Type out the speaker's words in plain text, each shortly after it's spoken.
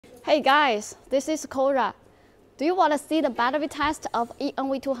Hey guys, this is Cora. Do you want to see the battery test of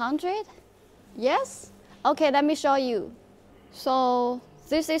E-NV200? Yes? Okay, let me show you. So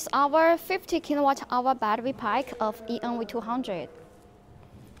this is our 50 kWh battery pack of E-NV200.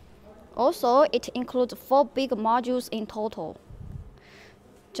 Also, it includes 4 big modules in total,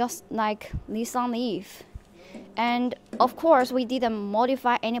 just like Nissan Leaf. And of course, we didn't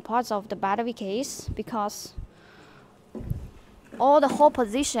modify any parts of the battery case because all the hole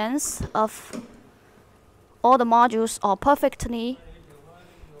positions of all the modules are perfectly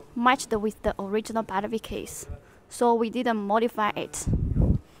matched with the original battery case, so we didn't modify it.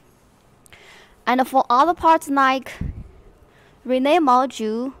 And for other parts like relay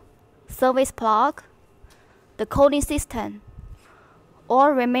module, service plug, the cooling system,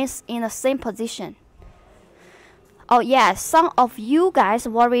 all remains in the same position. Oh yes, some of you guys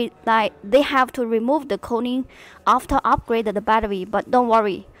worry that they have to remove the cooling after upgrading the battery, but don't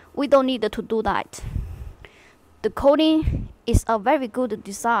worry, we don't need to do that. The cooling is a very good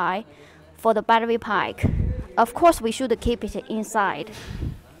design for the battery pack. Of course, we should keep it inside.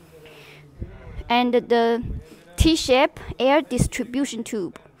 And the T-shape air distribution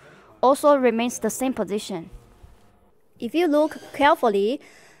tube also remains the same position. If you look carefully,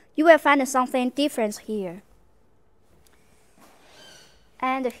 you will find something different here.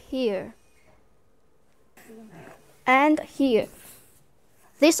 And here. And here.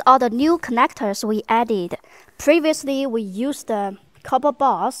 These are the new connectors we added. Previously, we used the copper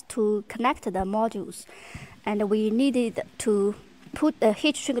bars to connect the modules, and we needed to put the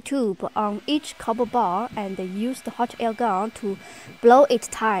heat shrink tube on each copper bar and use the hot air gun to blow it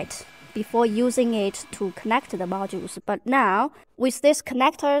tight before using it to connect the modules. But now, with these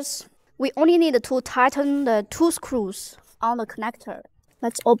connectors, we only need to tighten the 2 screws on the connector.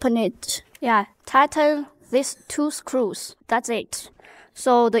 Let's open it. Yeah, tighten these 2 screws. That's it.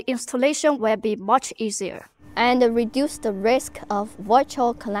 So the installation will be much easier and reduce the risk of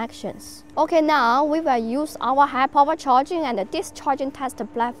virtual connections. Okay, now we will use our high power charging and discharging test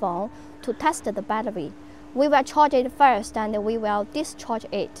platform to test the battery. We will charge it first and we will discharge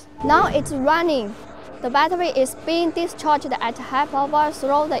it. Now it's running. The battery is being discharged at high power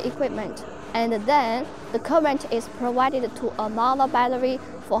through the equipment, and then the current is provided to another battery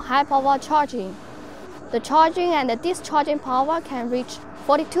for high power charging. The charging and the discharging power can reach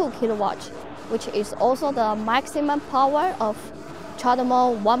 42 kilowatts, which is also the maximum power of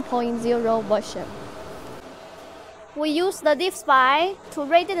ChargeMode 1.0 version. We use the leaf spy to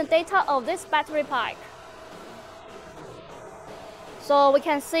read the data of this battery pack. So we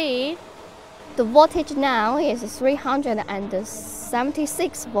can see the voltage now is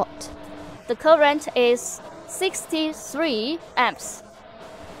 376 volts. The current is 63 amps.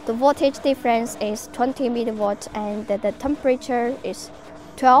 The voltage difference is 20 millivolts and the temperature is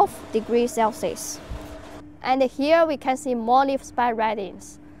 12 degrees Celsius. And here we can see more leaf spy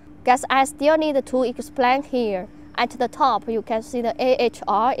readings. Guess I still need to explain here. At the top you can see the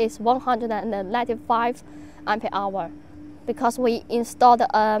AHR is 195 ampere hour because we installed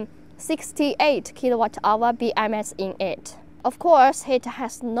a 68 kilowatt hour BMS in it. Of course, it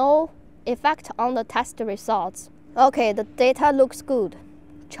has no effect on the test results. Okay, the data looks good.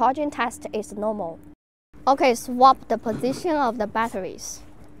 Charging test is normal. Okay, swap the position of the batteries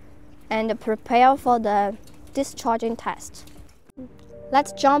and prepare for the discharging test.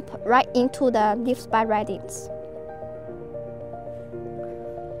 Let's jump right into the leaf spy readings.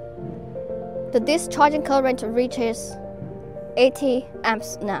 The discharging current reaches 80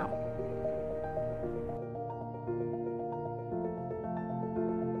 amps now.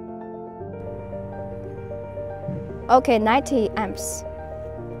 Okay, 90 amps.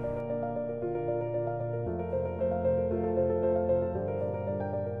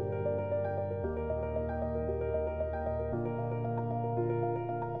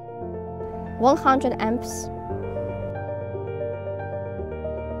 $100 amps.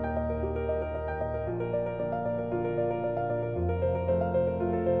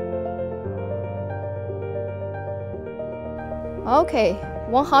 Okay,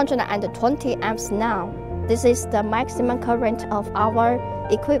 120 amps now. This is the maximum current of our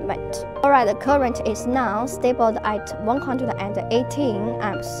equipment. Alright, the current is now stable at 118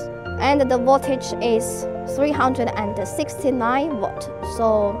 amps. And the voltage is 369 volts.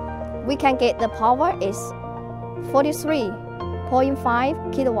 So we can get the power is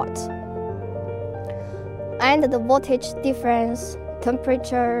 43.5 kilowatts. And the voltage difference,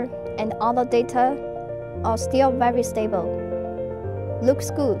 temperature, and other data are still very stable.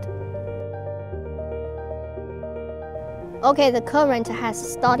 Looks good. Okay, the current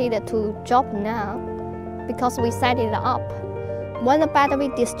has started to drop now because we set it up. When the battery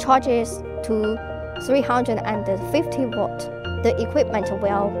discharges to 350 volts, the equipment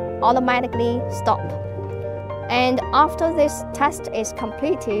will automatically stop. And after this test is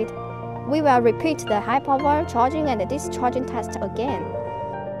completed, we will repeat the high power charging and discharging test again.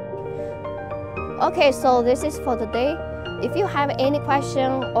 Okay, so this is for today. If you have any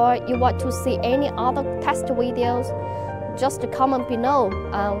question or you want to see any other test videos, just comment below.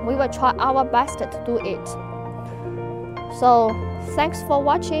 We will try our best to do it. So thanks for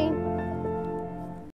watching.